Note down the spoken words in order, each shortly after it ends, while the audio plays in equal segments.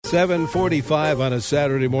7:45 on a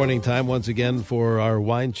Saturday morning, time once again for our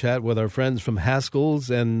wine chat with our friends from Haskell's.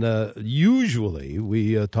 And usually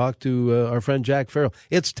we talk to our friend Jack Farrell.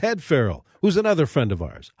 It's Ted Farrell, who's another friend of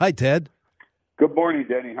ours. Hi, Ted. Good morning,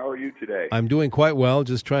 Denny. How are you today? I'm doing quite well,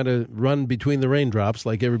 just trying to run between the raindrops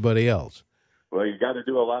like everybody else. Well, you got to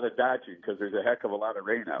do a lot of dodging because there's a heck of a lot of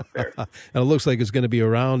rain out there. And it looks like it's going to be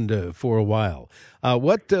around for a while.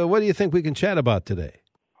 What do you think we can chat about today?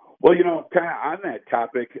 Well, kind of on that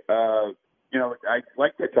topic, I'd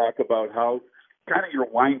like to talk about how kind of your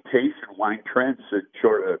wine taste and wine trends it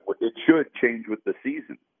should change with the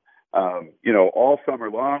season. All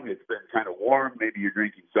summer long, it's been kind of warm. Maybe you're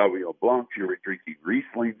drinking Sauvignon Blancs, you're drinking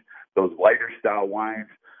Rieslings, those lighter style wines,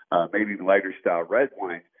 maybe even lighter style red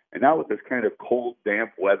wines. And now with this kind of cold,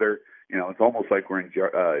 damp weather, it's almost like we're in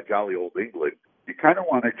jolly old England. You kind of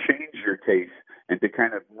want to change your taste and to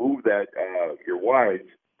kind of move that your wines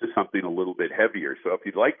to something a little bit heavier. So if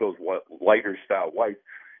you'd like those lighter style whites,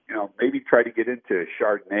 maybe try to get into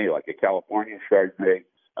Chardonnay, like a California Chardonnay,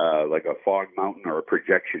 like a Fog Mountain or a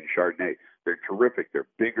Projection Chardonnay. They're terrific. They're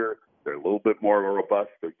bigger. They're a little bit more robust.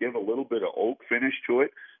 They give a little bit of oak finish to it.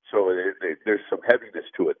 So there's some heaviness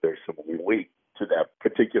to it. There's some weight to that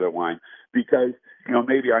particular wine because,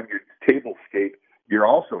 maybe on your tablescape, you're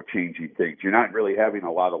also changing things. You're not really having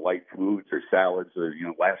a lot of light foods or salads. Or,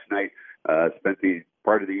 last night, spent the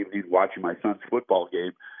part of the evening watching my son's football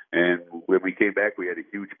game. And when we came back, we had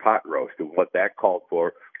a huge pot roast. And what that called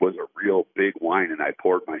for was a real big wine. And I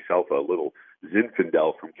poured myself a little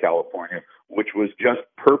Zinfandel from California, which was just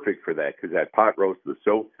perfect for that because that pot roast was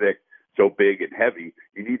so thick, so big and heavy.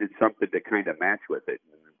 You needed something to kind of match with it.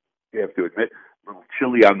 And you have to admit, a little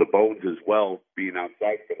chilly on the bones as well, being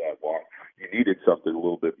outside for that walk. You needed something a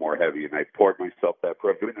little bit more heavy. And I poured myself that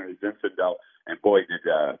preliminary Zinfandel. And boy, did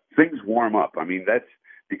things warm up. I mean,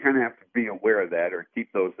 you kind of have to be aware of that or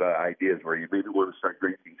keep those ideas where you maybe want to start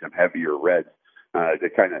drinking some heavier reds to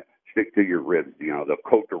kind of stick to your ribs. The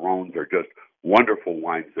Côte de Rhônes are just wonderful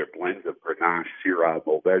wines. They're blends of Grenache, Syrah,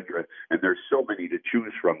 Mourvedre, and there's so many to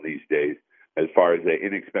choose from these days as far as the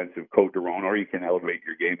inexpensive Côte de Rhône, or you can elevate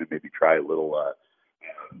your game and maybe try a little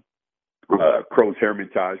Crozes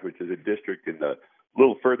Hermitage, which is a district in the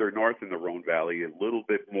little further north in the Rhone Valley, a little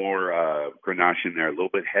bit more Grenache in there, a little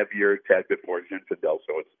bit heavier, a tad bit more Zinfandel.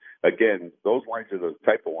 So it's, again, those wines are the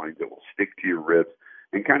type of wines that will stick to your ribs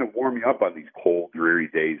and kind of warm you up on these cold, dreary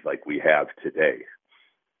days like we have today.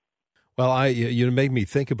 Well, you made me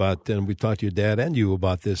think about, and we talked to your dad and you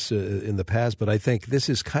about this in the past, but I think this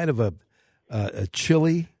is kind of a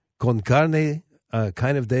chili con carne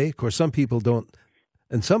kind of day. Of course, some people don't,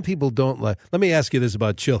 and some people don't like. Let me ask you this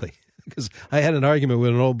about chili. Because I had an argument with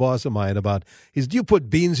an old boss of mine about, do you put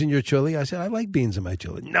beans in your chili? I said, I like beans in my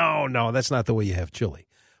chili. No, that's not the way you have chili.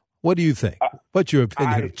 What do you think? What's your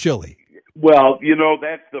opinion of chili? Well,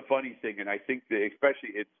 that's the funny thing, and I think that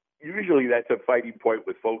especially usually that's a fighting point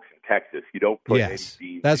with folks in Texas. You don't put any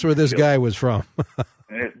beans. That's where this guy was from.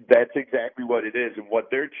 That's exactly what it is, and what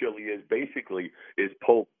their chili is basically is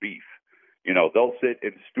pulled beef. They'll sit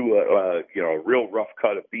and stew a real rough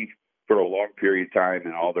cut of beef for a long period of time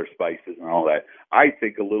and all their spices and all that. I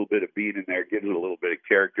think a little bit of bean in there gives it a little bit of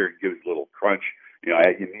character and gives it a little crunch. You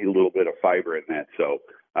need a little bit of fiber in that. So,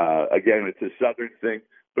 again, it's a southern thing,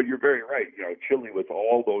 but you're very right. Chili with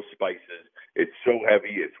all those spices, it's so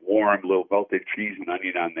heavy, it's warm, a little melted cheese and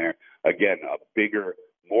onion on there. Again, a bigger,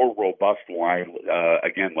 more robust wine,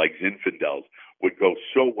 again, like Zinfandels, would go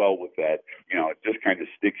so well with that. It just kind of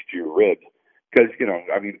sticks to your ribs. Because,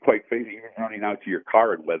 quite frankly, even running out to your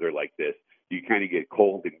car in weather like this, you kind of get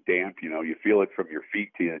cold and damp. You feel it from your feet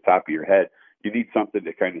to the top of your head. You need something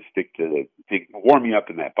to kind of stick to warm you up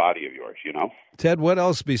in that body of yours, Ted, what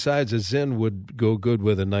else besides a Zin would go good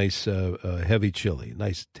with a nice heavy chili,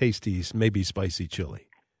 nice tasty, maybe spicy chili?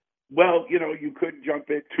 Well, you could jump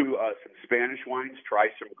into some Spanish wines, try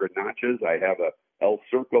some Grenaches. I have a El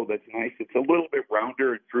Circo that's nice. It's a little bit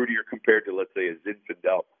rounder and fruitier compared to, let's say, a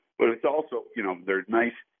Zinfandel. But it's also, they're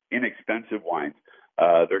nice, inexpensive wines.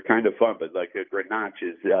 They're kind of fun, but like a Grenache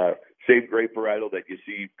is same grape varietal that you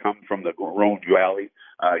see come from the Rhone Valley.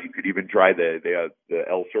 You could even try the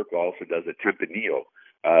El Circo also does a Tempranillo.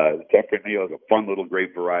 The Tempranillo is a fun little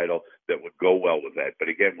grape varietal that would go well with that. But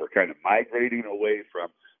again, we're kind of migrating away from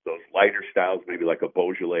those lighter styles, maybe like a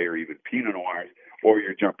Beaujolais or even Pinot Noirs, or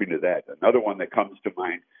you're jumping to that. Another one that comes to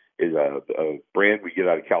mind is a brand we get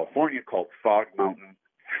out of California called Fog Mountain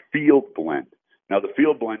Field Blend. Now, the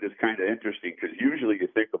field blend is kind of interesting because usually you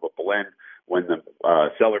think of a blend when the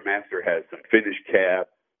cellar master has some finished cab,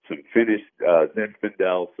 some finished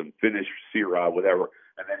Zinfandel, some finished Syrah, whatever,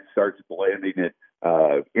 and then starts blending it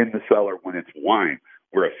in the cellar when it's wine.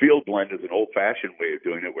 where a field blend is an old-fashioned way of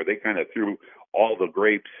doing it, where they kind of threw all the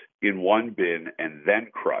grapes in one bin and then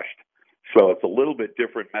crushed. So it's a little bit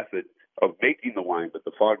different method of making the wine, but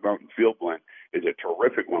the Fog Mountain Field Blend is a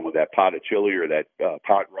terrific one with that pot of chili or that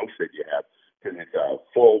pot roast that you have. Because it's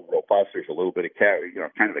full, robust. There's a little bit of cab,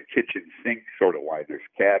 kind of a kitchen sink sort of wine. There's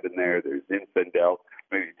cab in there. There's Zinfandel,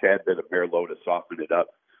 maybe a tad bit of Merlot to soften it up,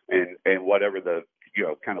 and whatever the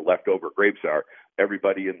kind of leftover grapes are.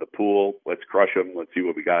 Everybody in the pool, let's crush them. Let's see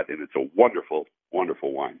what we got, and it's a wonderful,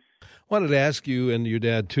 wonderful wine. I wanted to ask you, and your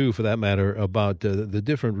dad too, for that matter, about the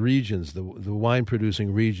different regions, the wine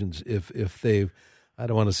producing regions. If they've, I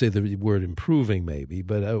don't want to say the word improving, maybe,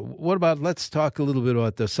 but what about? Let's talk a little bit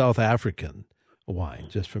about the South African wine,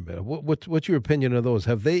 just for a minute. What's your opinion of those?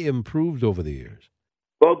 Have they improved over the years?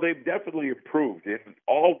 Well, they've definitely improved. In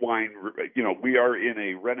all wine, we are in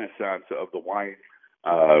a renaissance of the wine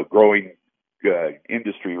growing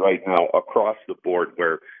industry right now across the board.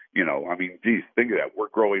 Where geez, think of that. We're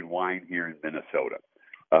growing wine here in Minnesota.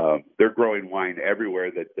 They're growing wine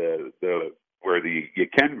everywhere that you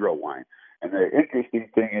can grow wine. And the interesting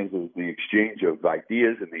thing is the exchange of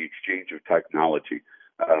ideas and the exchange of technology.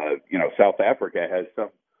 South Africa has some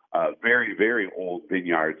very, very old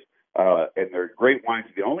vineyards, and they're great wines.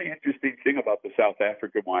 The only interesting thing about the South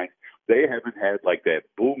African wines, they haven't had like that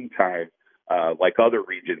boom time like other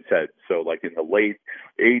regions had. So like in the late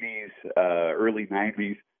 80s, early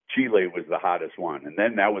 90s, Chile was the hottest one. And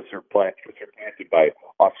then that was supplanted by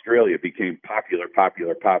Australia, became popular.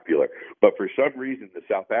 But for some reason, the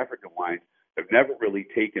South African wines have never really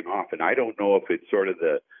taken off. And I don't know if it's sort of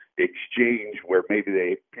the exchange where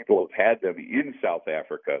maybe people have had them in South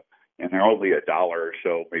Africa and they're only $1 or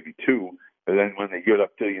so, maybe $2. And then when they get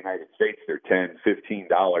up to the United States, they're $10,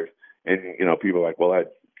 $15. And, people are like, well,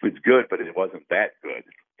 it's good, but it wasn't that good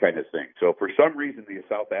kind of thing. So for some reason, the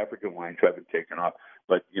South African wines haven't taken off.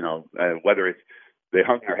 But, whether it's they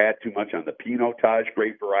hung their hat too much on the Pinotage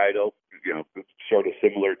grape varietal, sort of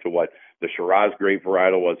similar to what the Shiraz grape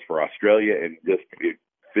varietal was for Australia, and just it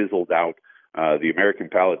fizzled out. The American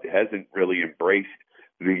palate hasn't really embraced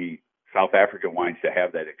the South African wines to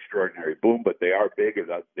have that extraordinary boom, but they are big.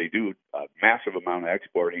 They do a massive amount of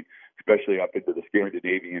exporting, especially up into the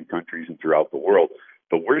Scandinavian countries and throughout the world.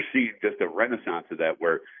 But we're seeing just a renaissance of that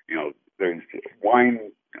where, there's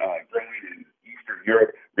wine growing in Eastern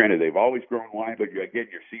Europe. Granted, they've always grown wine, but again,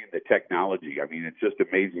 you're seeing the technology. I mean, it's just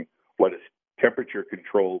amazing what a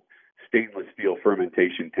temperature-controlled stainless steel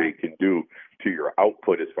fermentation tank can do to your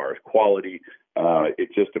output as far as quality.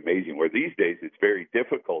 It's just amazing. Where these days it's very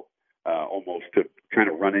difficult almost to kind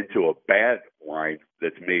of run into a bad wine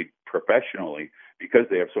that's made professionally because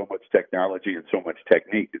they have so much technology and so much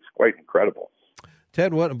technique. It's quite incredible.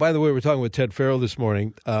 Ted, by the way, we're talking with Ted Farrell this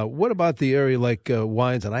morning. What about the area like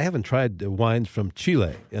wines? And I haven't tried wines from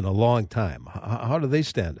Chile in a long time. How do they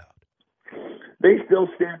stand out? They still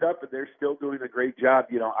stand up, and they're still doing a great job.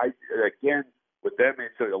 Again, with them,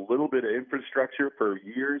 it's a little bit of infrastructure for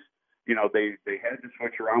years. They had to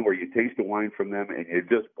switch around where you taste a wine from them, and it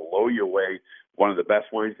just blow you away. One of the best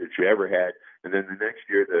wines that you ever had. And then the next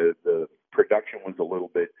year, the production was a little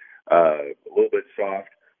bit soft.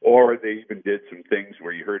 Or they even did some things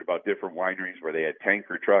where you heard about different wineries where they had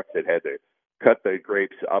tanker trucks that had to cut the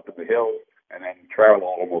grapes up in the hills and then travel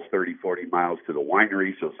almost 30, 40 miles to the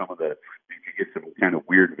winery. So you could get some kind of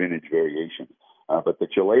weird vintage variations. But the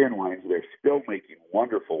Chilean wines, they're still making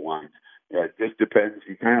wonderful wines. It just depends.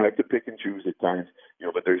 You kind of have to pick and choose at times,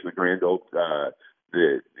 but there's the Grand Oak,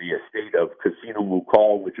 the estate of Casino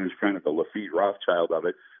Mucal, which is kind of the Lafite Rothschild of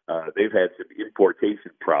it. They've had some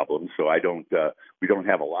importation problems, so we don't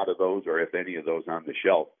have a lot of those, or if any of those, on the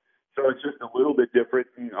shelf. So it's just a little bit different.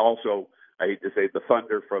 And also, I hate to say, the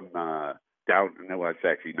Thunder from down. No, it's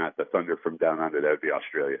actually not the Thunder from down under. That would be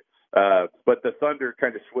Australia. But the Thunder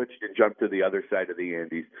kind of switched and jumped to the other side of the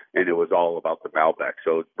Andes, and it was all about the Malbec.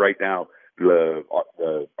 So right now, the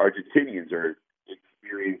Argentinians are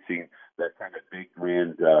experiencing that kind of big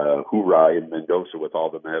grand hoorah in Mendoza with all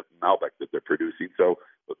the Malbec that they're producing. So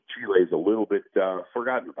Chile is a little bit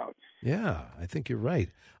forgotten about. Yeah, I think you're right.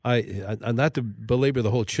 I not to belabor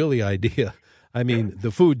the whole chili idea. I mean,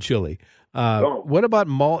 the food chili. What about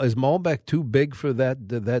is Malbec too big for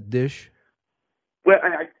that dish? Well,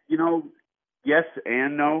 yes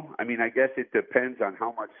and no. I mean, I guess it depends on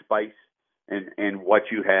how much spice and what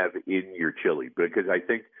you have in your chili, because I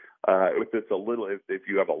think if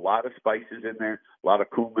you have a lot of spices in there, a lot of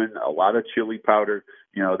cumin, a lot of chili powder,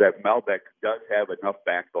 that Malbec does have enough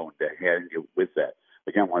backbone to hand you with that.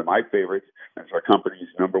 Again, one of my favorites, and our company's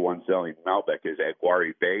number one selling Malbec, is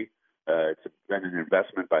Aguari Bay. It's been an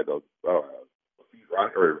investment by the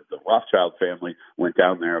the Rothschild family went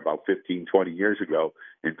down there about 15, 20 years ago,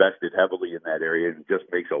 invested heavily in that area, and just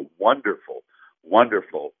makes a wonderful,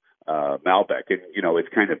 wonderful Malbec. And,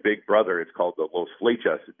 it's kind of big brother. It's called the Los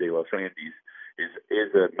Flechas de los Andes.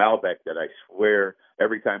 Is a Malbec that I swear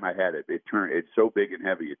every time I had it, it's so big and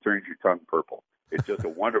heavy, it turns your tongue purple. It's just a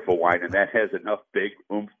wonderful wine, and that has enough big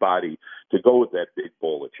oomph body to go with that big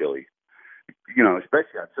bowl of chili.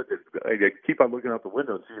 Especially on such I keep on looking out the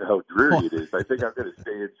window and seeing how dreary it is. I think I'm going to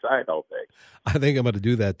stay inside all day. I think I'm going to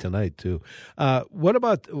do that tonight, too. What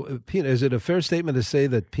about Pinot? Is it a fair statement to say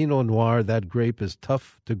that Pinot Noir, that grape, is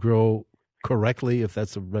tough to grow correctly, if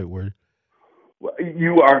that's the right word? Well,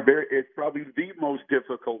 you are it's probably the most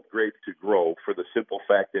difficult grape to grow for the simple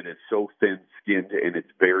fact that it's so thin-skinned and it's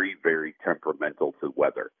very, very temperamental to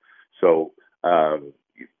weather. So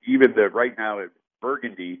even right now,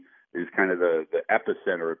 Burgundy is kind of the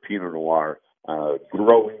epicenter of Pinot Noir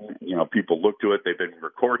growing. People look to it. They've been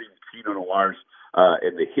recording Pinot Noirs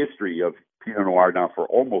in the history of Pinot Noir now for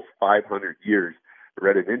almost 500 years. I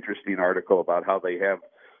read an interesting article about how they have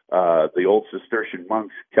the old Cistercian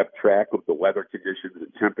monks kept track of the weather conditions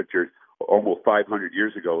and temperatures almost 500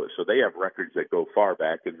 years ago. So they have records that go far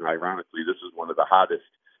back. And ironically, this is one of the hottest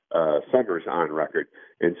summers on record.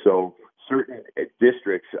 And so certain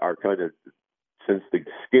districts are kind of, since the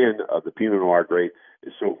skin of the Pinot Noir grape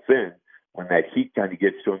is so thin, when that heat kind of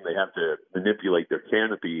gets to them, they have to manipulate their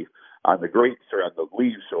canopy on the grapes or on the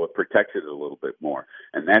leaves so it protects it a little bit more.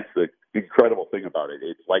 And that's the incredible thing about it.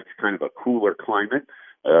 It likes kind of a cooler climate.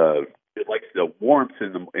 It likes the warmth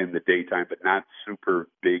in the daytime, but not super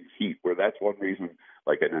big heat. Where that's one reason,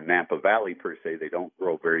 like in the Napa Valley per se, they don't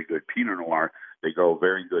grow very good Pinot Noir. They grow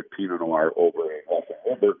very good Pinot Noir over in Hudson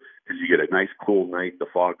River because you get a nice cool night. The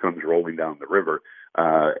fog comes rolling down the river,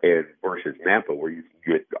 and versus Napa, where you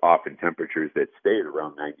get often temperatures that stay at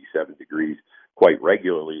around 97 degrees quite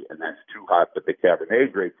regularly, and that's too hot. But the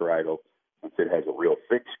Cabernet grape varietal, since it has a real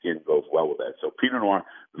thick skin, goes well with that. So Pinot Noir,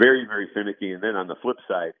 very, very finicky. And then on the flip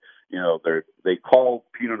side, they call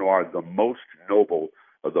Pinot Noir the most noble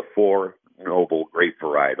of the four noble grape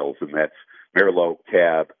varietals, and that's Merlot,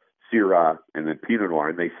 Cab, Syrah, and then Pinot Noir.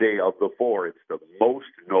 And they say of the four, it's the most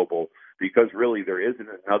noble because really there isn't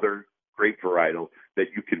another grape varietal that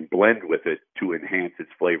you can blend with it to enhance its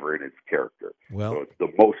flavor and its character. Well, so it's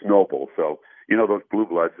the most noble. So, those blue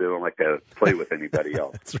bloods, they don't like to play with anybody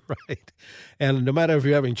else. That's right. And no matter if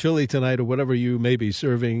you're having chili tonight or whatever you may be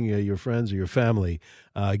serving your friends or your family,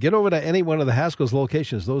 get over to any one of the Haskell's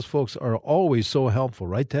locations. Those folks are always so helpful,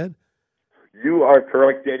 right, Ted? You are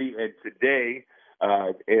correct, Eddie. And today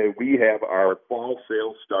we have our fall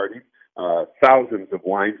sale starting. Thousands of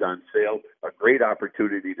wines on sale, a great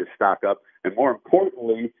opportunity to stock up. And more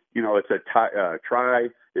importantly, it's a try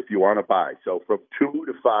if you want to buy. So from 2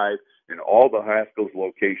 to 5 in all the Haskell's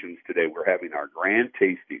locations today, we're having our grand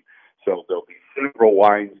tasting. So there'll be several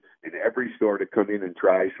wines in every store to come in and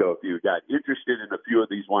try. So if you got interested in a few of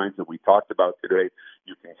these wines that we talked about today,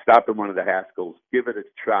 you can stop in one of the Haskell's, give it a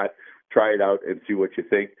try it out and see what you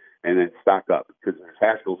think, and then stock up. Because there's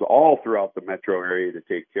Haskell's all throughout the metro area to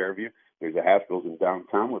take care of you. There's a Haskell's in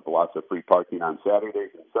downtown with lots of free parking on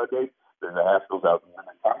Saturdays and Sundays. There's a Haskell's out in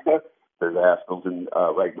Minnetonka. There's a Haskell's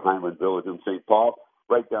right in Highland Village in St. Paul,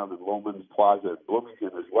 right down in Loman's Plaza in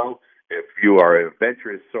Bloomington as well. If you are an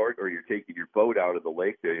adventurous sort or you're taking your boat out of the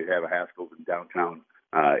lake, they have a Haskell's in downtown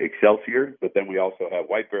Excelsior. But then we also have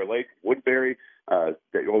White Bear Lake, Woodbury,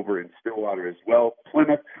 over in Stillwater as well,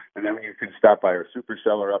 Plymouth. And then you can stop by our super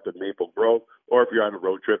cellar up in Maple Grove. Or if you're on a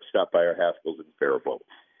road trip, stop by our Haskell's in Faribault.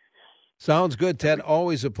 Sounds good, Ted.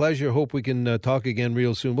 Always a pleasure. Hope we can talk again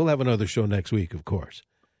real soon. We'll have another show next week, of course.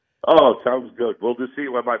 Oh, sounds good. We'll just see.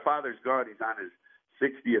 When my father's gone, he's on his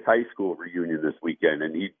 60th high school reunion this weekend,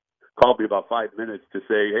 and he called me about 5 minutes to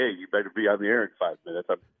say, "Hey, you better be on the air in 5 minutes.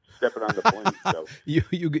 I'm stepping on the plane." So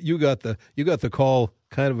you got the call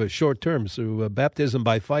kind of a short term. So baptism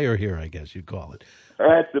by fire here, I guess you'd call it.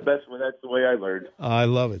 That's the best one. That's the way I learned. I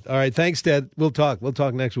love it. All right, thanks, Ted. We'll talk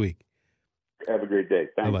next week. Have a great day.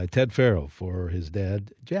 Thanks. Bye-bye. Ted Farrow for his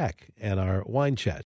dad, Jack, and our wine chat.